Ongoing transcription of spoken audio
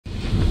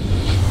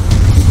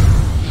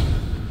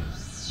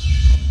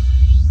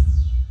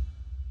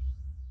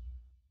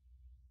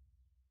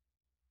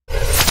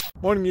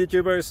Morning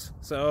YouTubers.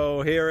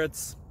 So here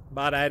it's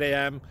about 8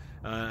 a.m.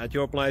 At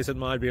your place it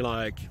might be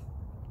like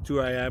 2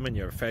 a.m. and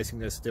you're facing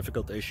this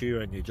difficult issue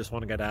and you just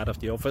want to get out of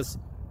the office.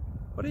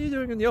 What are you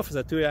doing in the office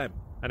at 2 a.m.?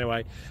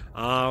 Anyway,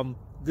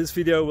 this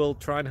video will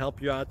try and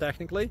help you out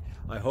technically.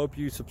 I hope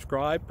you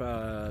subscribe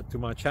to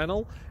my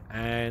channel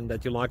and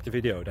that you like the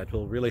video. That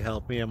will really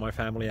help me and my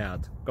family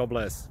out. God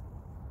bless.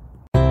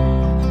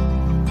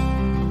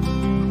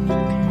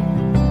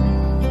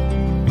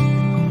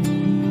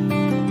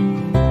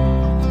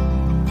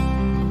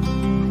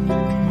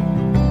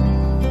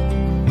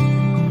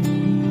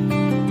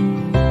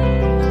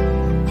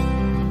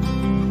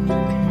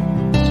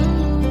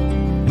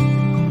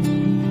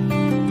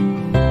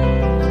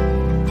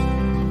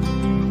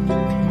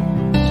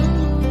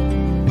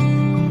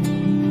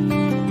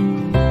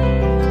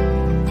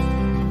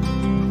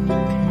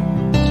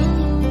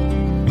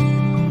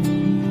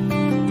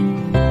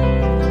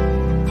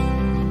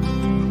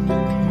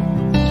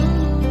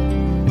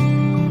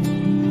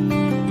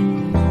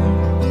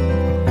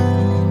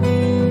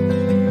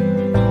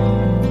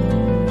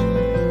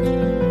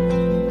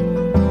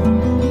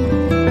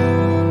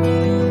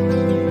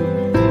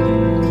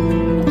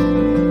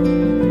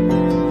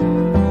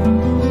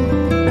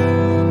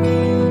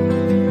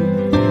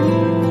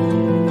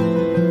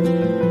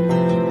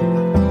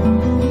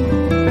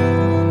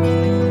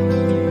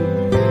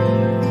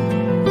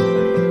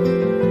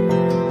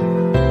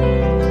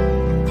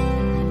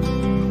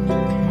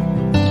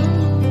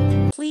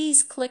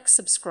 Please click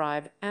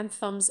subscribe and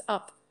thumbs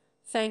up.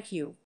 Thank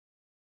you.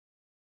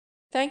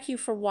 Thank you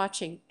for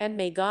watching, and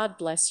may God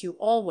bless you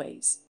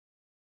always.